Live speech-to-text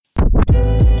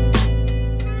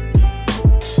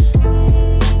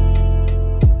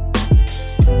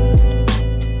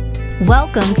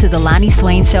Welcome to the Lonnie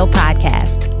Swain Show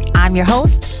podcast. I'm your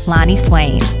host, Lonnie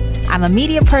Swain. I'm a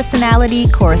media personality,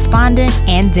 correspondent,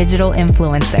 and digital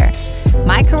influencer.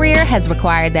 My career has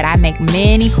required that I make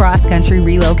many cross-country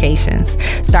relocations,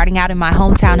 starting out in my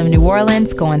hometown of New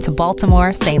Orleans, going to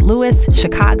Baltimore, St. Louis,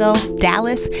 Chicago,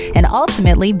 Dallas, and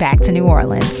ultimately back to New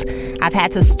Orleans. I've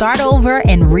had to start over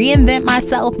and reinvent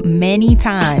myself many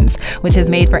times, which has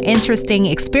made for interesting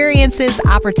experiences,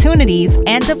 opportunities,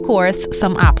 and of course,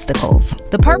 some obstacles.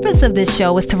 The purpose of this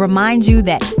show is to remind you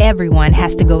that everyone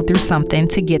has to go through something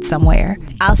to get somewhere.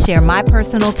 I'll share my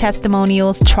personal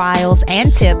testimonials, trials,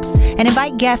 and tips, and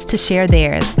invite guests to share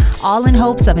theirs, all in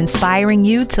hopes of inspiring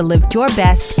you to live your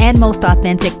best and most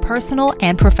authentic personal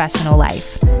and professional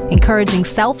life, encouraging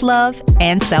self-love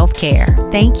and self-care.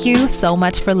 Thank you so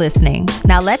much for listening.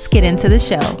 Now let's get into the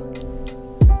show.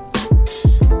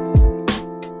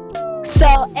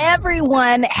 So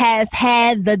everyone has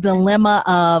had the dilemma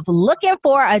of looking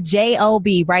for a job.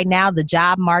 Right now, the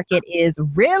job market is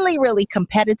really, really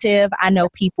competitive. I know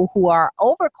people who are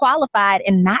overqualified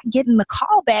and not getting the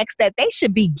callbacks that they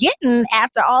should be getting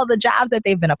after all the jobs that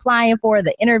they've been applying for,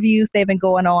 the interviews they've been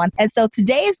going on. And so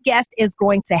today's guest is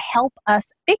going to help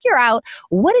us figure out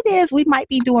what it is we might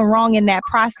be doing wrong in that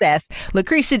process.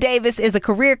 Lakreshia Davis is a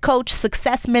career coach,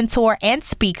 success mentor, and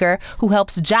speaker who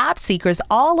helps job seekers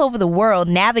all over the world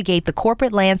navigate the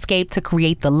corporate landscape to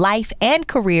create the life and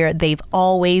career they've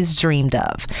always dreamed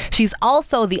of. She's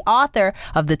also the author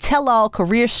of the tell-all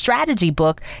career strategy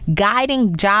book,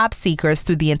 guiding job seekers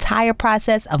through the entire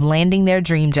process of landing their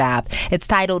dream job. It's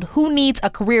titled, Who Needs a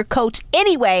Career Coach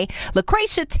Anyway?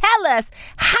 Lakreshia, tell us,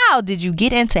 how did you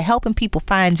get into helping people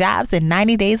find jobs in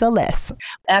 90 days or less?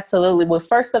 Absolutely. Well,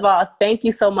 first of all, thank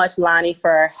you so much, Lonnie,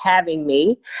 for having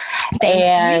me.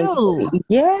 Thank you.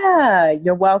 Yeah,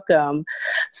 you're welcome.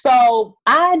 So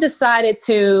I decided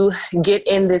to get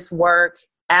in this work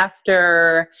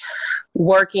after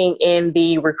working in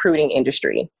the recruiting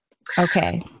industry.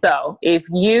 Okay. So if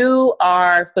you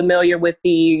are familiar with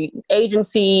the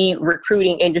agency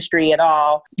recruiting industry at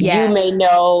all, Yes. You may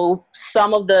know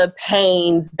some of the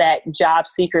pains that job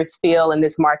seekers feel in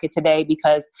this market today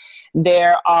because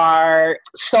there are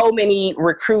so many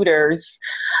recruiters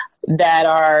that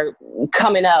are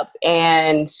coming up,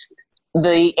 and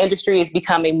the industry is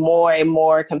becoming more and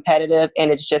more competitive,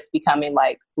 and it's just becoming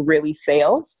like really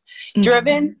sales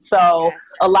driven. Mm-hmm. So Yes.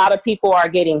 a lot of people are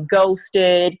getting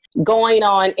ghosted, going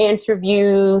on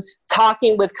interviews,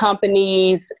 talking with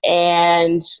companies,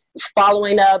 and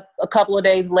following up a couple of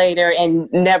days later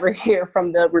and never hear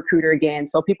from the recruiter again.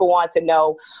 So people want to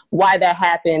know why that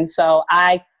happened. So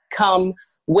I come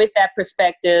with that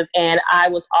perspective, and I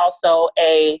was also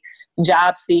a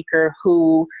job seeker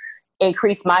who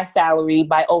increased my salary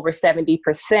by over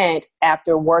 70%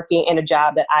 after working in a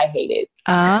job that I hated.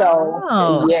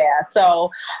 Oh. So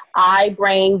I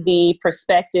bring the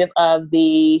perspective of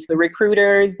the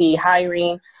recruiters, the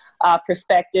hiring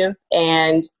perspective,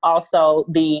 and also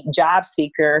the job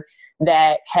seeker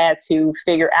that had to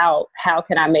figure out, how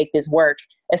can I make this work?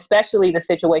 Especially the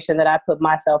situation that I put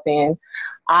myself in.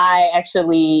 I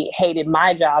actually hated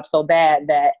my job so bad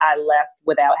that I left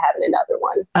without having another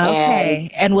one. Okay.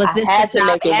 And was this the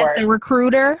job as the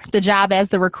recruiter? The job as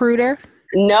the recruiter?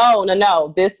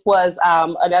 No. This was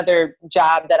another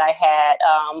job that I had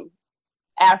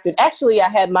after. Actually, I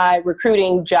had my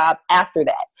recruiting job after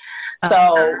that.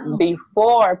 So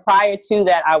prior to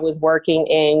that, I was working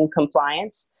in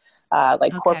compliance,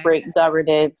 corporate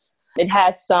governance. It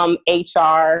has some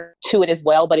HR to it as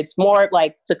well, but it's more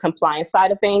like the compliance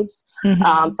side of things.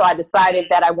 Mm-hmm. So I decided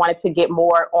that I wanted to get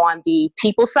more on the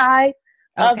people side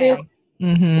of it.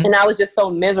 Mm-hmm. And I was just so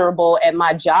miserable at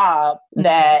my job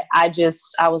that I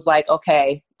was like,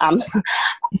 okay,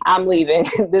 I'm leaving.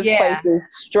 This place is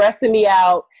stressing me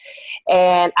out.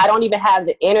 And I don't even have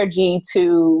the energy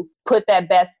to put that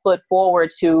best foot forward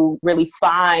to really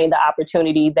find the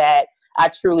opportunity that I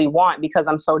truly want, because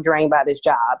I'm so drained by this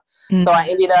job. Mm-hmm. So I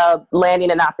ended up landing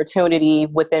an opportunity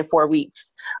within 4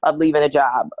 weeks of leaving a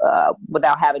job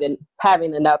without having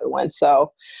another one. So,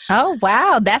 oh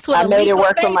wow, that's what I made it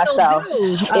work for myself.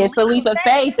 It's a leap of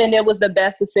faith, and it was the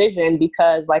best decision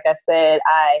because, like I said,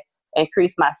 I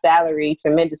increased my salary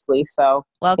tremendously. So,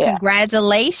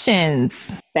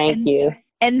 congratulations! Thank you.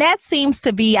 And that seems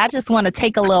to be, I just want to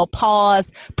take a little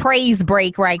praise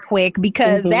break right quick,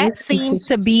 because that seems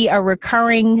to be a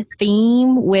recurring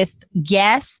theme with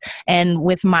guests and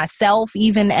with myself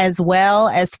even as well,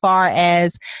 as far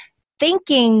as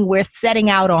thinking we're setting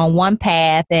out on one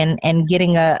path and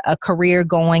getting a career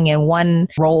going in one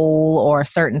role or a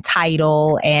certain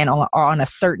title and or on a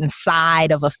certain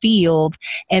side of a field.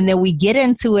 And then we get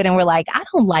into it and we're like, I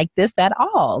don't like this at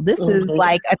all. This is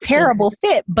like a terrible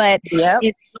fit. But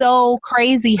it's so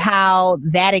crazy how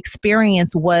that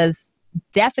experience was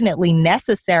definitely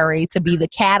necessary to be the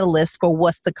catalyst for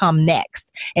what's to come next.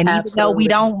 And Absolutely.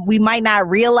 even though we might not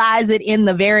realize it in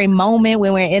the very moment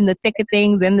when we're in the thick of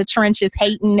things, in the trenches,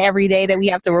 hating every day that we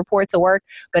have to report to work,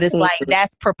 but it's like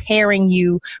that's preparing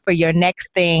you for your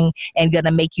next thing and going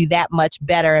to make you that much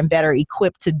better and better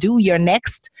equipped to do your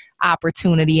next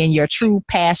opportunity and your true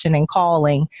passion and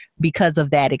calling because of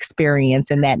that experience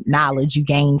and that knowledge you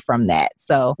gain from that.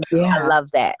 So I love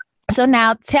that. So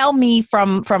now tell me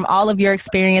from all of your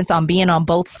experience on being on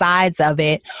both sides of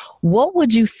it, what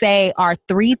would you say are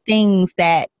 3 things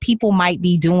that people might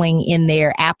be doing in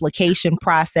their application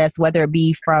process, whether it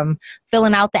be from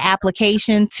filling out the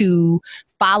application to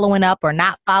following up or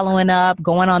not following up,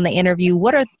 going on the interview?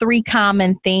 What are 3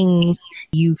 common things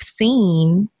you've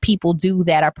seen people do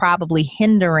that are probably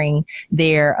hindering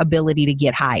their ability to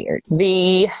get hired?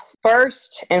 The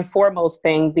first and foremost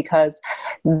thing, because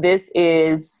this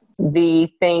is the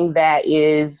thing that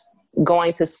is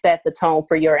going to set the tone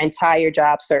for your entire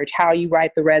job search, how you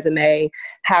write the resume,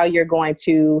 how you're going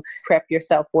to prep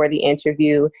yourself for the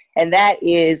interview. And that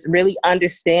is really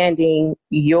understanding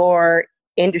your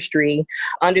industry,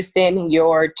 understanding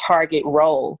your target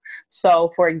role.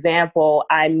 So, for example,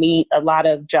 I meet a lot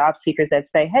of job seekers that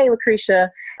say, hey, Lakreshia,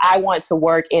 I want to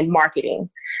work in marketing.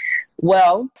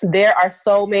 Well, there are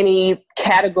so many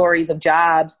categories of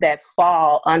jobs that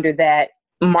fall under that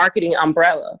marketing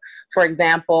umbrella. For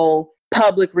example,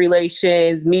 public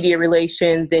relations, media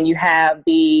relations, then you have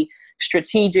the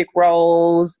strategic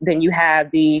roles, then you have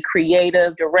the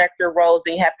creative director roles,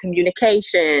 then you have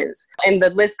communications, and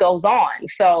the list goes on.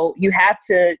 So you have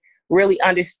to really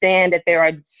understand that there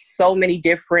are so many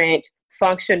different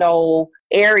functional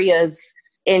areas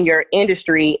in your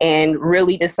industry and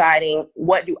really deciding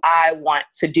what do I want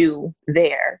to do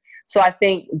there. So I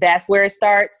think that's where it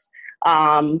starts.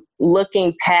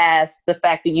 Looking past the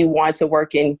fact that you want to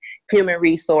work in human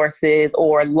resources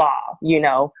or law,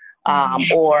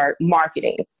 or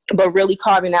marketing, but really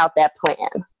carving out that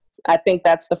plan. I think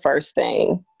that's the first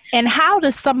thing. And how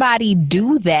does somebody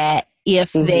do that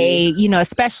if they,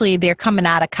 especially they're coming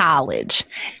out of college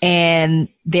and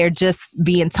they're just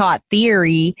being taught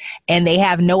theory and they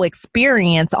have no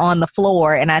experience on the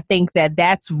floor? And I think that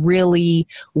that's really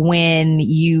when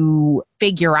you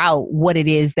figure out what it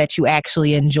is that you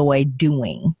actually enjoy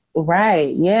doing.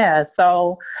 Right. Yeah.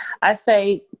 So I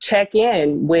say check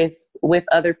in with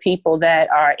other people that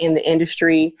are in the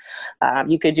industry.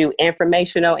 You could do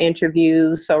informational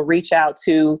interviews. So reach out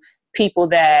to people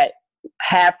that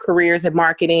have careers in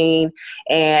marketing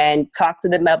and talk to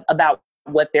them about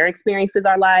what their experiences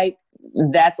are like.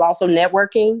 That's also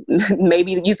networking.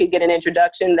 Maybe you could get an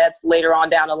introduction that's later on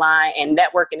down the line. And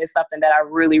networking is something that I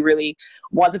really, really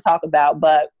want to talk about,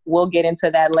 but we'll get into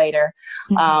that later.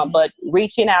 But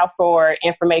reaching out for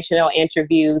informational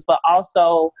interviews, but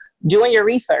also doing your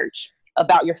research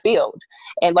about your field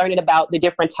and learning about the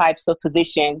different types of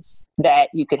positions that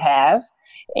you could have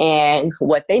and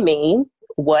what they mean,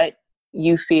 what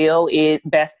you feel it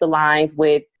best aligns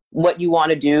with what you want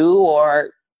to do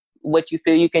or what you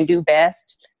feel you can do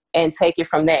best, and take it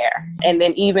from there. And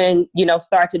then even,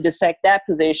 start to dissect that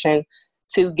position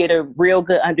to get a real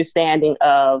good understanding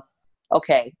of,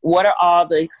 okay, what are all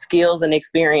the skills and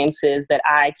experiences that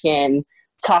I can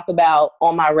talk about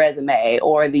on my resume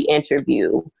or the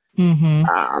interview.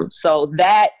 So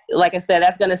that, like I said,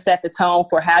 that's going to set the tone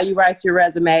for how you write your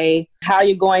resume, how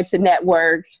you're going to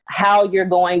network, how you're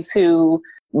going to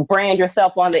brand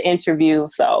yourself on the interview.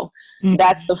 So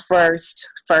that's the first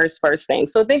thing.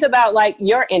 So think about like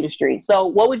your industry. So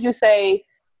what would you say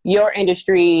your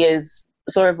industry is?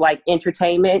 Sort of like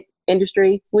entertainment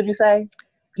industry, would you say?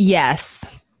 Yes,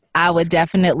 I would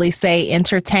definitely say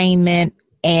entertainment.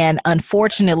 And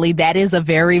unfortunately, that is a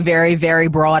very, very, very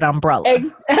broad umbrella.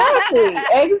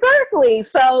 Exactly.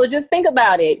 So just think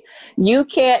about it. You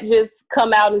can't just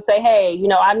come out and say, hey,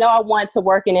 I know I want to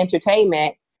work in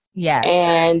entertainment. Yeah.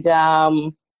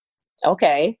 And,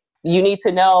 okay, you need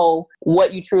to know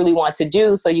what you truly want to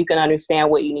do so you can understand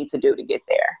what you need to do to get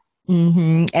there.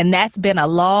 And that's been a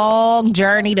long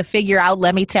journey to figure out.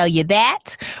 Let me tell you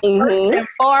that. First and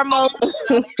foremost,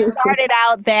 it started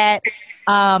out that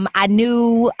I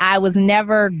knew I was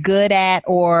never good at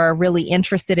or really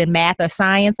interested in math or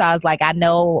science. I was like, I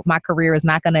know my career is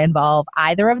not going to involve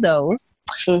either of those.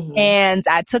 And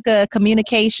I took a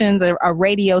communications, a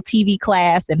radio TV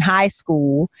class in high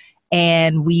school.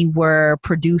 And we were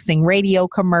producing radio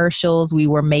commercials. We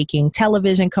were making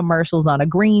television commercials on a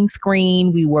green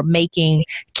screen. We were making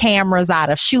cameras out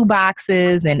of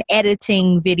shoeboxes and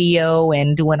editing video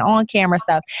and doing on-camera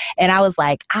stuff. And I was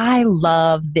like, I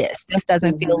love this. This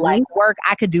doesn't feel like work.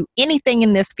 I could do anything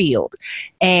in this field.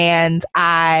 And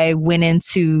I went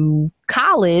into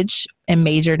college and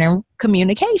majored in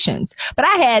communications. But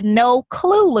I had no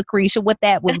clue, Lakreshia, what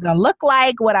that was going to look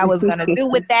like, what I was going to do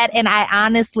with that. And I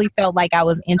honestly felt like I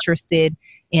was interested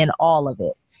in all of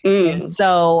it. And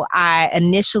so I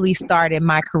initially started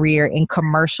my career in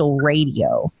commercial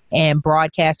radio and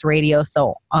broadcast radio.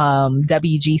 So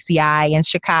WGCI in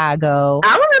Chicago.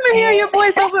 I remember hearing your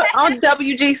voice over on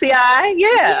WGCI.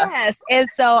 Yeah. Yes. And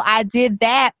so I did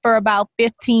that for about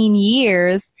 15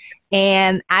 years.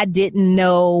 And I didn't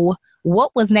know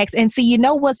what was next. And see, you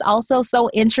know what's also so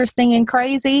interesting and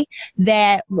crazy?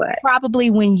 That probably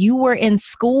when you were in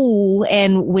school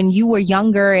and when you were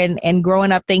younger and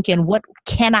growing up thinking, what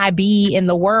can I be in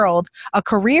the world? A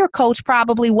career coach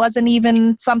probably wasn't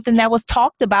even something that was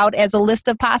talked about as a list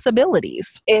of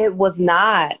possibilities. It was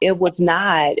not. It was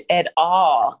not at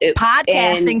all.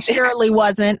 Podcasting surely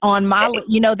wasn't on my,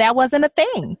 that wasn't a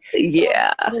thing.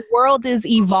 Yeah. So the world is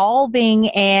evolving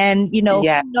and,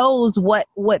 who knows what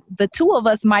the two of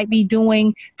us might be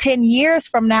doing 10 years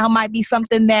from now might be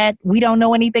something that we don't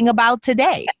know anything about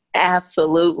today.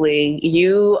 Absolutely.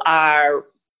 You are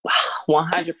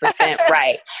 100%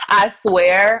 right. I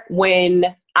swear,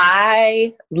 when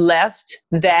I left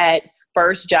that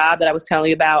first job that I was telling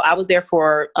you about, I was there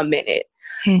for a minute.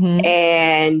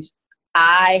 And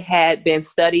I had been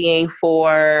studying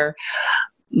for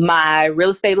my real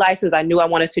estate license. I knew I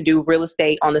wanted to do real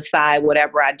estate on the side,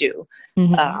 whatever I do.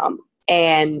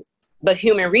 But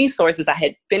human resources, I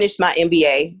had finished my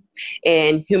MBA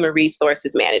in human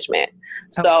resources management. Okay.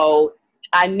 So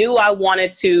I knew I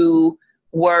wanted to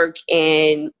work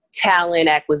in talent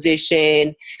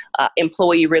acquisition,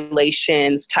 employee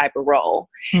relations type of role.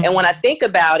 And when I think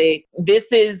about it,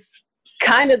 this is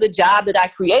kind of the job that I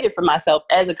created for myself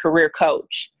as a career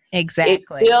coach. Exactly. It's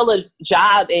still a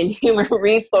job in human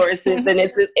resources and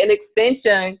it's an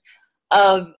extension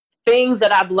of things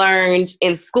that I've learned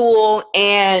in school,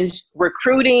 and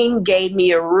recruiting gave me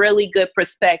a really good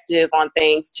perspective on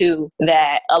things too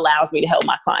that allows me to help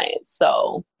my clients.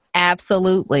 So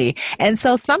absolutely. And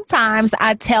so sometimes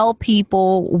I tell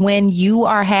people when you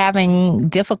are having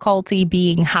difficulty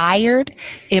being hired,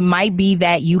 it might be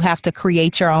that you have to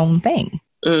create your own thing.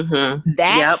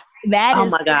 That oh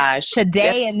is, my gosh,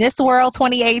 today in this world,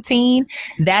 2018,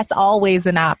 that's always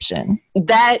an option.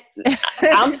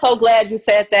 I'm so glad you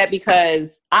said that,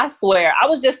 because I swear I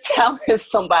was just telling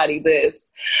somebody this,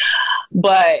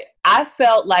 but I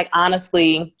felt like,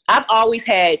 honestly, I've always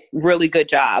had really good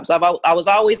jobs. I was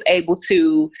always able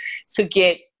to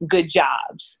get good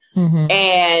jobs.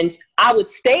 And I would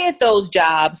stay at those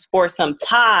jobs for some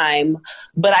time,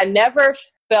 but I never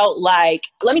felt like,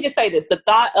 let me just say this, the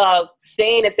thought of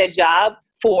staying at that job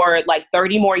for like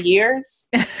 30 more years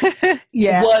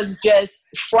was just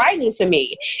frightening to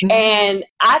me. And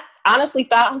I honestly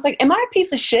thought, I was like, am I a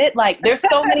piece of shit? Like, there's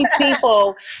so many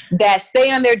people that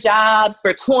stay on their jobs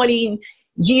for 20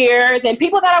 years and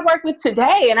people that I work with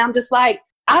today. And I'm just like,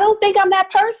 I don't think I'm that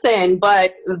person.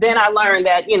 But then I learned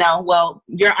that, well,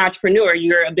 you're an entrepreneur,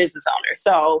 you're a business owner.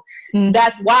 So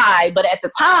that's why. But at the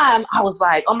time, I was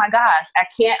like, oh my gosh, I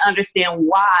can't understand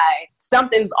why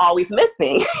something's always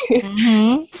missing.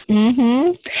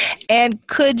 And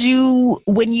could you,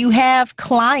 when you have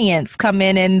clients come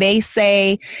in and they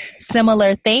say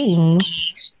similar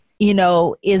things,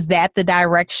 is that the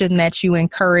direction that you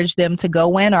encourage them to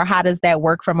go in? Or how does that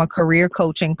work from a career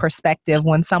coaching perspective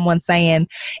when someone's saying,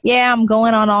 yeah, I'm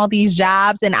going on all these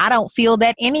jobs and I don't feel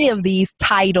that any of these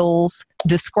titles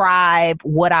describe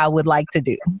what I would like to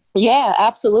do? Yeah,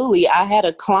 absolutely. I had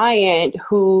a client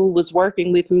who was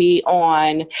working with me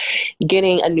on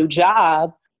getting a new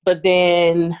job, but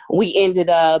then we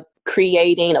ended up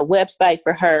creating a website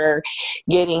for her,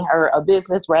 getting her a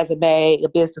business resume, a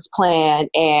business plan,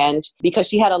 and because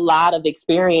she had a lot of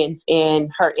experience in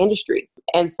her industry.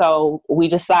 And so we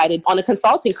decided on a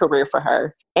consulting career for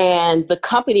her. And the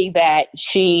company that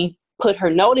she put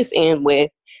her notice in with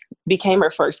became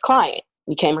her first client.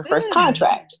 became her first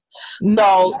contract.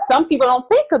 So some people don't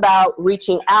think about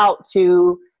reaching out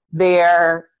to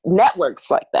their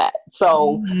networks like that.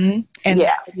 So, and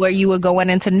that's where you were going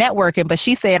into networking. But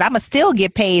she said, I'm going to still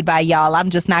get paid by y'all. I'm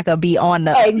just not going to be on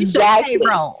the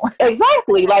payroll.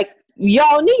 Exactly. Like,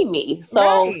 y'all need me.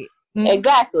 So,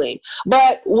 exactly.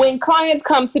 But when clients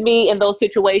come to me in those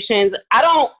situations, I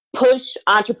don't push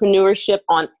entrepreneurship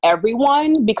on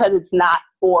everyone because it's not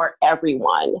for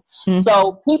everyone.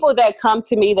 So people that come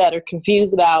to me that are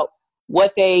confused about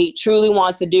what they truly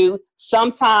want to do,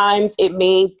 sometimes it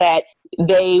means that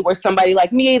they were somebody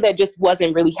like me that just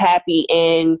wasn't really happy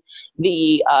in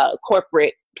the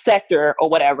corporate sector or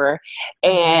whatever.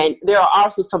 And there are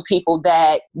also some people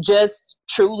that just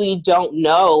truly don't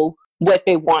know what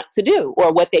they want to do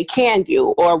or what they can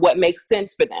do or what makes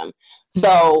sense for them.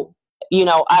 So, you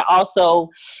know, I also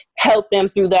help them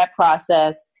through that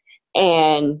process,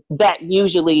 and that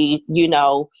usually, you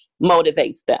know,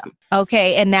 motivates them.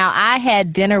 Okay. And now I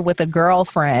had dinner with a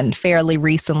girlfriend fairly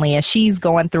recently, and she's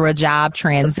going through a job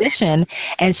transition.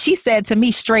 And she said to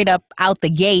me straight up out the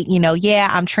gate, you know, yeah,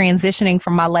 I'm transitioning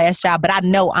from my last job, but I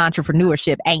know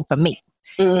entrepreneurship ain't for me.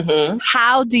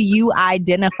 How do you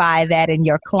identify that in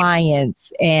your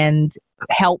clients and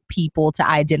help people to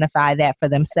identify that for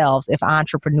themselves if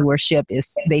entrepreneurship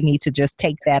is, they need to just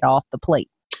take that off the plate?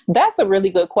 That's a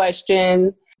really good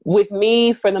question. With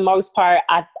me, for the most part,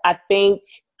 I think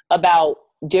about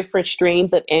different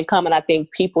streams of income, and I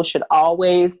think people should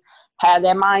always have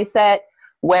that mindset,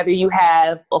 whether you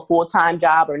have a full-time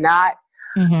job or not.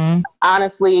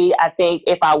 Honestly, I think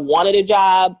if I wanted a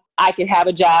job, I could have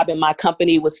a job and my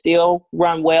company would still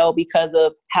run well because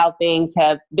of how things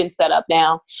have been set up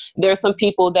now. There are some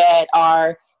people that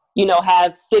are, you know,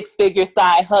 have 6-figure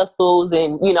side hustles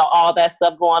and, you know, all that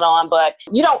stuff going on. But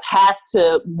you don't have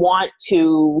to want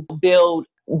to build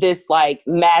this like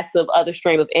massive other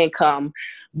stream of income.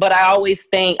 But I always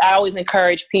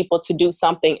encourage people to do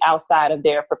something outside of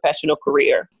their professional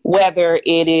career, whether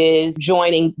it is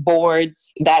joining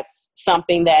boards, that's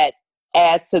something that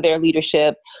adds to their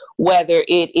leadership, whether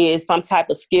it is some type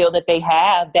of skill that they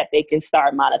have that they can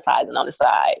start monetizing on the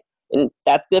side. And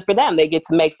that's good for them. They get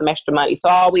to make some extra money. So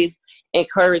I always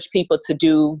encourage people to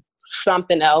do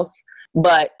something else.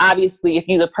 But obviously, if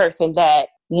you're the person that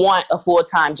want a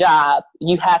full-time job,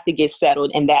 you have to get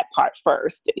settled in that part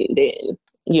first and then,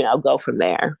 you know, go from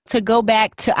there. To go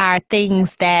back to our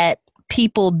things that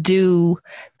people do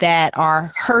that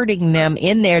are hurting them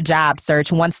in their job search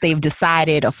once they've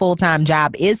decided a full-time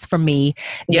job is for me.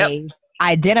 They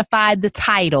identified the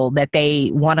title that they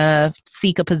want to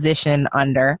seek a position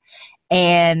under,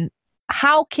 and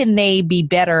how can they be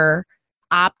better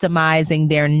optimizing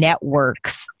their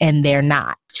networks and they're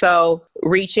not? So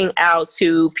reaching out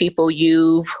to people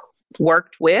you've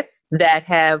worked with that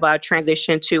have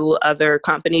transitioned to other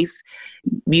companies.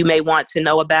 You may want to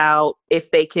know about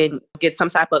if they can get some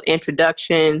type of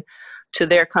introduction to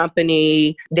their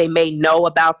company. They may know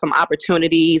about some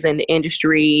opportunities in the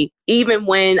industry. Even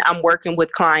when I'm working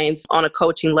with clients on a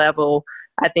coaching level,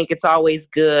 I think it's always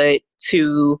good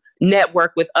to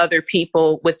network with other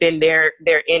people within their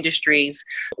industries,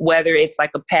 whether it's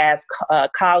like a past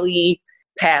colleague,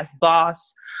 past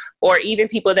boss, or even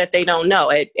people that they don't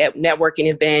know at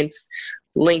networking events,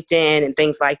 LinkedIn and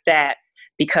things like that,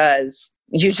 because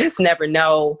you just never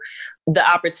know the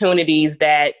opportunities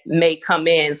that may come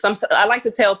in. I like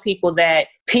to tell people that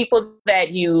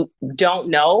you don't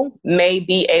know may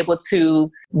be able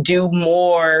to do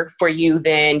more for you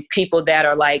than people that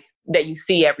are like, that you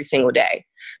see every single day.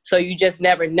 So you just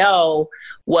never know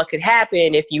what could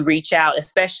happen if you reach out,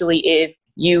 especially if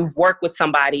you've worked with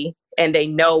somebody and they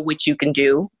know what you can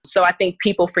do. So I think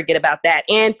people forget about that.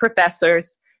 And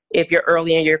professors, if you're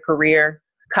early in your career,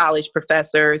 college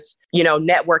professors, you know,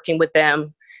 networking with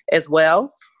them as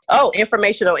well. Oh,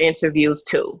 informational interviews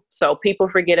too. So people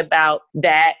forget about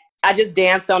that. I just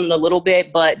danced on it a little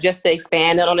bit, but just to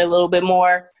expand on it a little bit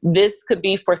more, this could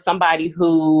be for somebody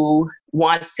who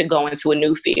wants to go into a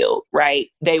new field, right?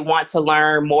 They want to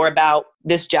learn more about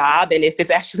this job and if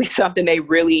it's actually something they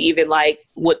really even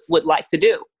would like to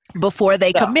do. Before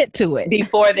they commit to it.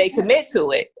 Before they commit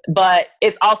to it. But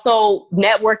it's also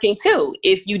networking too.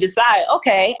 If you decide,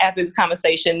 okay, after this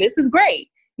conversation, this is great.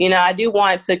 You know, I do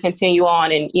want to continue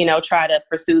on and, you know, try to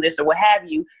pursue this or what have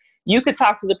you. You could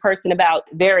talk to the person about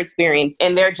their experience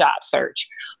in their job search.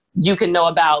 You can know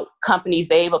about companies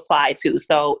they've applied to.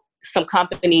 So some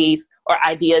companies or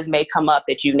ideas may come up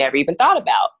that you never even thought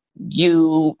about.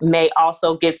 You may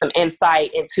also get some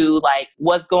insight into like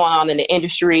what's going on in the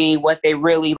industry, what they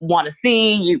really want to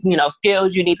see, you know,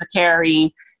 skills you need to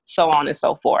carry, so on and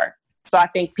so forth. So I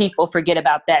think people forget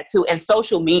about that too. And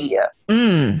social media.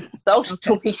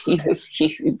 Social media is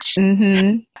huge.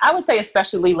 Mm-hmm. I would say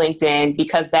especially LinkedIn,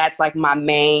 because that's like my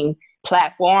main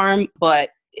platform, but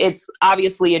it's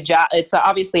obviously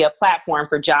a platform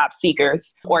for job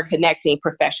seekers or connecting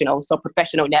professionals. So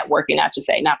professional networking, I should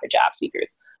say, not for job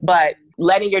seekers, but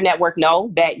letting your network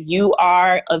know that you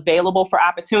are available for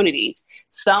opportunities.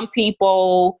 Some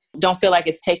people don't feel like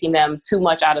it's taking them too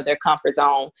much out of their comfort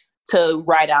zone to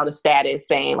write out a status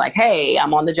saying like, hey,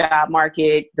 I'm on the job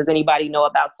market. Does anybody know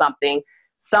about something?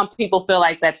 Some people feel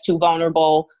like that's too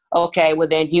vulnerable. Okay, well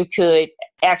then you could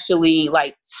actually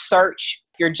like search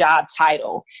your job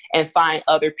title and find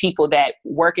other people that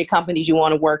work at companies you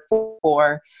want to work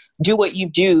for, do what you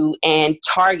do, and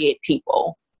target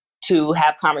people to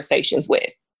have conversations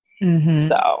with. Mm-hmm.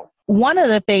 So one of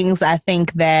the things I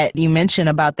think that you mentioned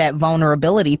about that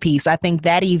vulnerability piece, I think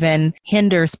that even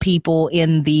hinders people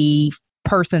in the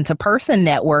person-to-person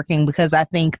networking, because I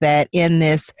think that in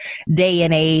this day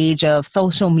and age of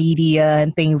social media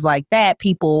and things like that,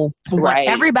 people want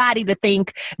everybody to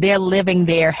think they're living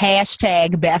their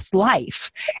hashtag best life.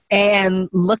 And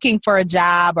looking for a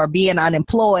job or being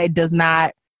unemployed does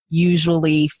not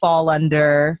usually fall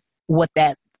under what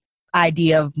that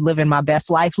idea of living my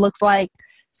best life looks like.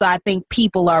 So I think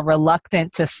people are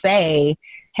reluctant to say,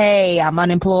 hey, I'm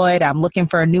unemployed, I'm looking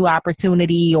for a new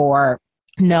opportunity, or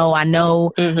no, I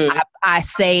know I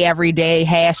say every day,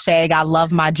 hashtag, I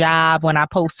love my job when I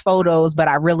post photos, but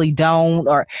I really don't,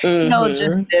 or, you know,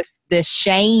 just this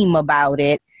shame about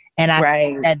it. And I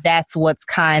think that that's what's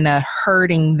kind of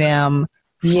hurting them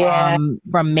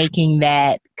from making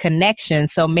that connection.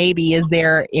 So maybe is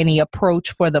there any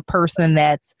approach for the person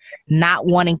that's not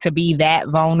wanting to be that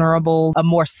vulnerable, a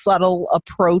more subtle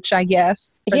approach, I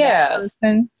guess? Yes.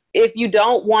 If you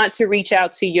don't want to reach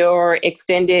out to your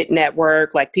extended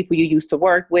network, like people you used to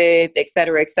work with, et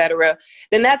cetera,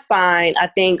 then that's fine. I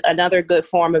think another good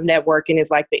form of networking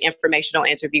is like the informational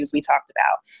interviews we talked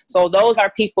about. So those are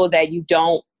people that you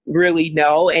don't really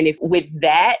know. And if with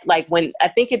that, like when I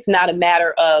think it's not a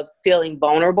matter of feeling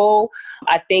vulnerable,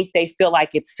 I think they feel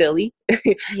like it's silly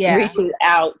reaching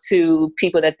out to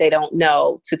people that they don't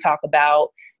know to talk about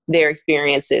their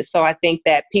experiences. So I think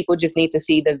that people just need to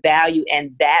see the value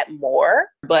in that more.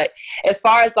 But as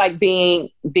far as like being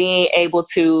able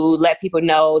to let people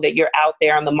know that you're out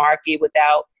there on the market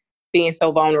without being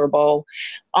so vulnerable,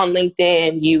 on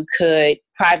LinkedIn, you could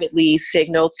privately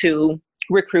signal to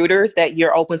recruiters that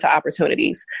you're open to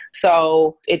opportunities.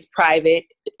 So it's private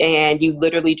and you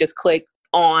literally just click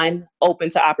on open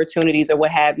to opportunities or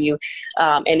what have you.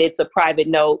 And it's a private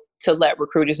note to let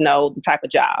recruiters know the type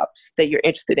of jobs that you're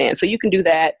interested in. So you can do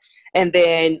that. And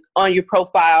then on your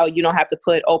profile, you don't have to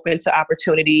put open to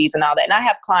opportunities and all that. And I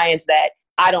have clients that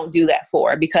I don't do that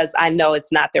for because I know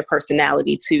it's not their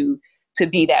personality to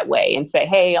be that way and say,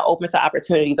 hey, I'm open to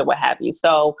opportunities or what have you.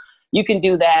 So you can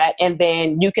do that. And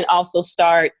then you can also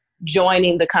start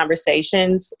joining the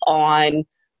conversations on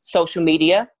social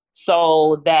media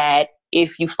so that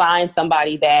if you find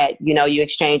somebody that, you know, you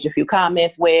exchange a few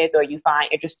comments with or you find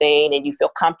interesting and you feel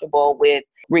comfortable with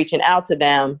reaching out to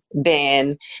them,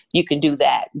 then you can do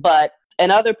that. But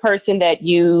another person that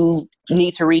you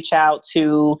need to reach out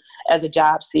to as a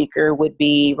job seeker would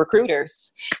be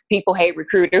recruiters. People hate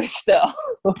recruiters, though.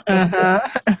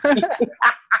 But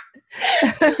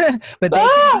they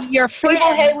can be your friend.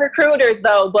 People hate recruiters,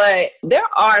 though, but there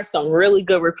are some really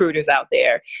good recruiters out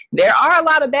there. There are a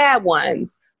lot of bad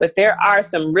ones, but there are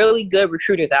some really good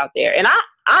recruiters out there. And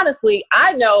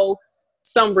I know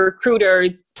some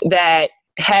recruiters that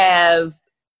have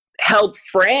helped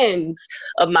friends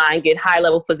of mine get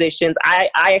high-level positions.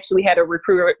 I actually had a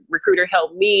recruiter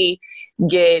help me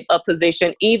get a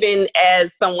position, even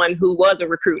as someone who was a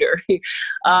recruiter.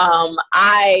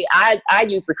 I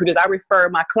use recruiters. I refer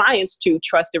my clients to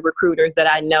trusted recruiters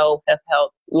that I know have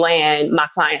helped land my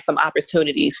clients some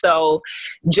opportunities. So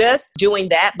just doing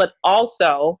that, but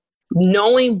also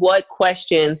knowing what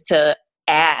questions to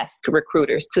ask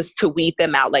recruiters to weed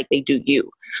them out like they do you.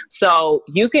 So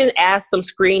you can ask some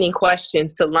screening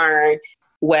questions to learn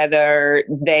whether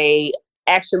they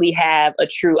actually have a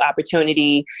true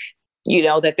opportunity, you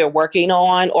know, that they're working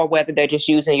on, or whether they're just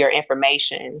using your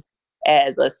information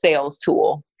as a sales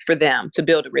tool for them to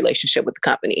build a relationship with the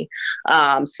company.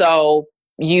 So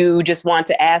you just want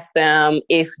to ask them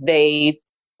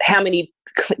how many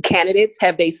candidates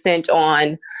have they sent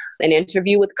on an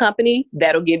interview with the company.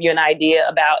 That'll give you an idea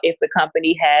about if the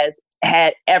company has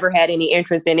ever had any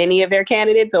interest in any of their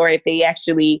candidates, or if they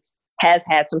actually has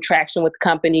had some traction with the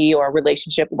company or a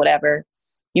relationship or whatever.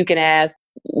 You can ask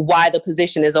why the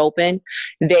position is open.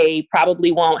 They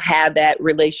probably won't have that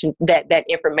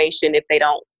information if they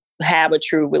don't have a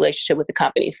true relationship with the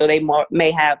company. So they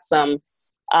may have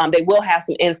they will have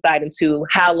some insight into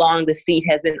how long the seat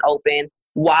has been open,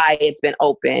 why it's been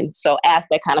open. So ask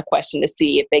that kind of question to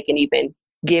see if they can even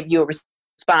give you a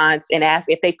response, and ask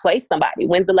if they placed somebody.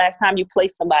 When's the last time you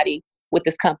placed somebody with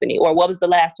this company? Or what was the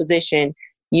last position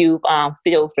you've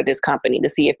filled for this company, to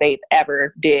see if they've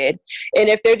ever did. And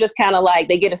if they're just kind of like,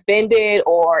 they get offended,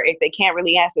 or if they can't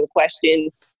really answer the question,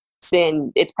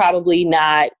 then it's probably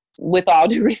not, with all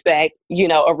due respect,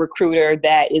 a recruiter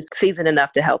that is seasoned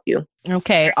enough to help you.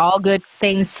 Okay, all good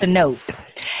things to note.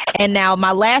 And now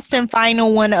my last and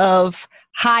final one of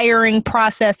hiring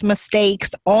process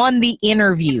mistakes on the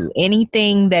interview.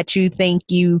 Anything that you think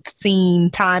you've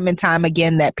seen time and time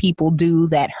again that people do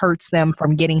that hurts them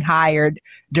from getting hired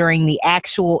during the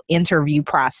actual interview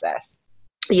process?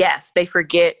 Yes, they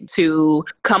forget to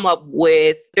come up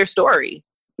with their story,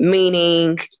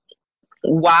 meaning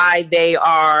why they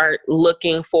are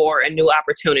looking for a new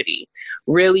opportunity.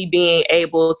 Really being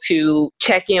able to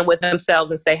check in with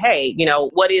themselves and say, hey,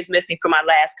 what is missing from my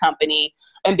last company?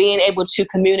 And being able to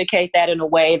communicate that in a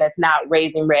way that's not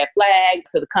raising red flags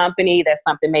to the company, that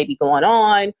something may be going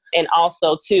on. And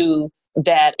also, too,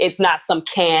 that it's not some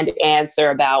canned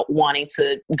answer about wanting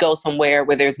to go somewhere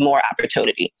where there's more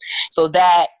opportunity. So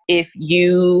that if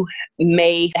you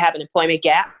may have an employment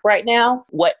gap right now,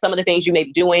 what some of the things you may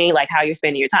be doing, like how you're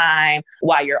spending your time,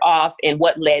 why you're off, and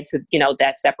what led to,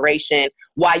 that separation,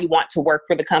 why you want to work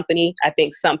for the company. I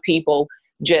think some people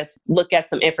just look at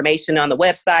some information on the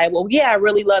website. Well, yeah, I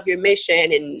really love your mission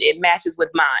and it matches with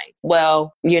mine.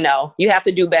 Well, you have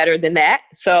to do better than that.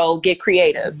 So get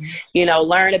creative,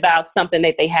 learn about something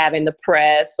that they have in the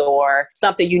press, or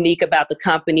something unique about the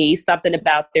company, something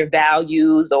about their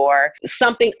values, or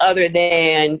something other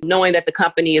than knowing that the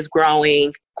company is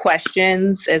growing.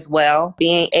 Questions as well,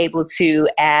 being able to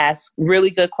ask really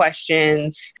good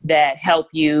questions that help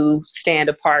you stand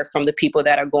apart from the people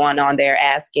that are going on there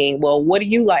asking, well, what do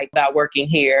you like about working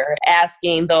here?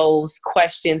 Asking those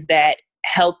questions that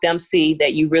help them see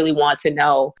that you really want to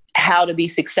know how to be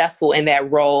successful in that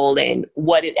role and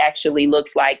what it actually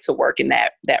looks like to work in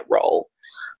that role.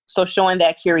 So showing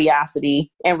that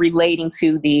curiosity and relating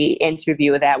to the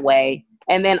interviewer that way.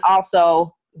 And then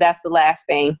also, that's the last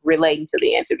thing, relating to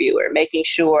the interviewer, making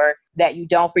sure that you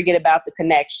don't forget about the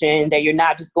connection, that you're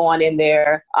not just going in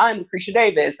there, I'm Lakreshia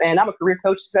Davis and I'm a career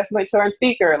coach, success mentor, and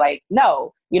speaker. Like,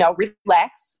 no,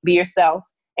 relax, be yourself,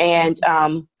 and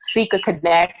seek a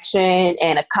connection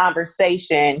and a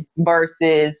conversation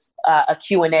versus a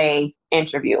Q&A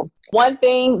interview. One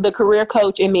thing the career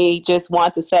coach in me just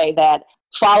wants to say, that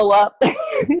follow up.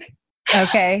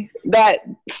 Okay. That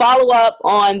follow up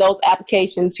on those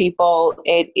applications, people,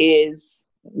 it is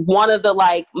one of the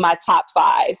my top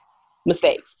 5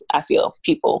 mistakes I feel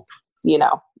people,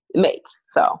 make.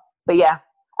 So, but yeah,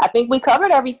 I think we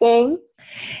covered everything.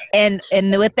 And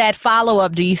with that follow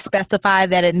up, do you specify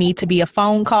that it needs to be a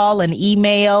phone call, an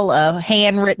email, a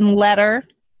handwritten letter?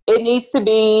 It needs to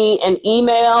be an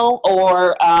email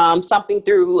or something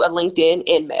through a LinkedIn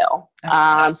email.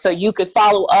 Okay. So you could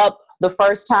follow up the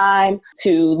first time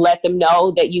to let them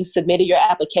know that you submitted your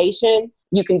application.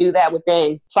 You can do that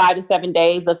within 5 to 7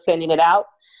 days of sending it out.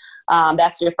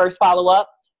 That's your first follow-up.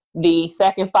 The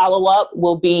second follow-up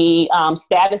will be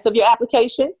status of your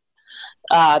application.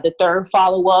 The third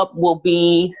follow-up will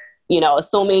be,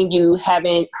 assuming you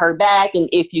haven't heard back, and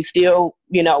if you still,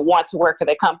 want to work for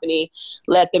the company,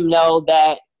 let them know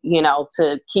that,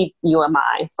 to keep you in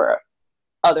mind for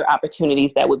other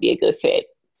opportunities that would be a good fit.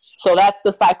 So that's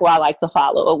the cycle I like to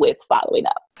follow with following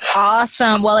up.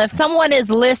 Awesome. Well, if someone is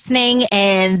listening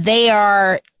and they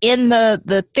are in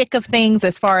the thick of things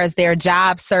as far as their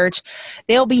job search,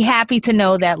 they'll be happy to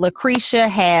know that Lakreshia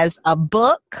has a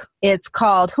book. It's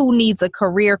called Who Needs a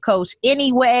Career Coach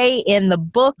Anyway? In the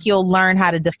book, you'll learn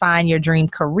how to define your dream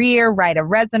career, write a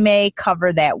resume,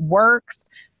 cover that works,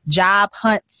 job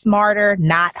hunt smarter,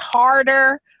 not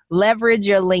harder, leverage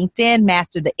your LinkedIn,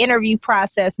 master the interview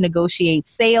process, negotiate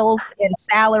sales and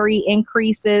salary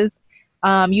increases.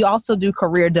 You also do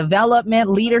career development,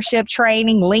 leadership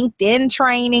training, LinkedIn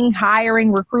training,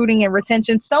 hiring, recruiting, and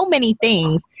retention, so many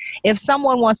things. If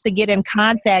someone wants to get in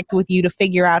contact with you to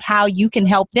figure out how you can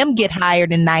help them get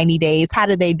hired in 90 days, how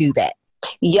do they do that?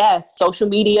 Yes, social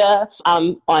media.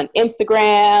 I'm on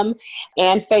Instagram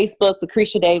and Facebook,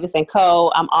 Lakreshia Davis & Co.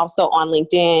 I'm also on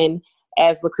LinkedIn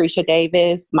as Lakreshia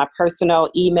Davis. My personal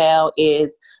email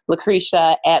is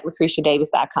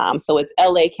Lakreshia@Lakreshia.Davis.com. So it's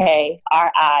LAKRISHA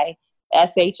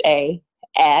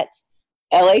at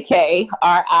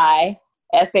LAKRISHA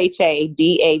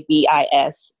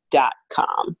SHADABIS.com.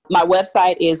 My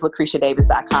website is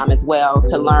LakresiaDavis.com as well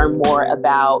to learn more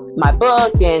about my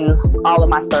book and all of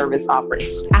my service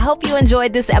offerings. I hope you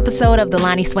enjoyed this episode of the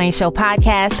Lonnie Swain Show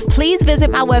podcast. Please visit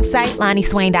my website,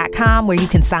 LonnieSwain.com, where you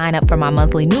can sign up for my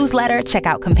monthly newsletter, check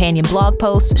out companion blog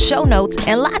posts, show notes,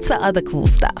 and lots of other cool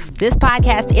stuff. This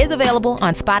podcast is available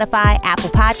on Spotify, Apple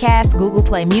Podcasts, Google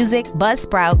Play Music,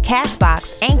 Buzzsprout,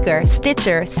 Castbox, Anchor,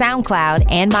 Stitcher,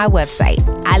 SoundCloud, and my website.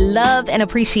 I love and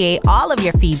appreciate all of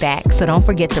your feedback, so don't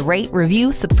forget to rate,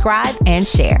 review, subscribe, and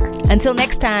share. Until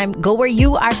next time, go where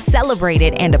you are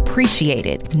celebrated and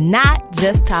appreciated, not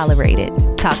just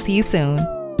tolerated. Talk to you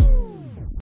soon.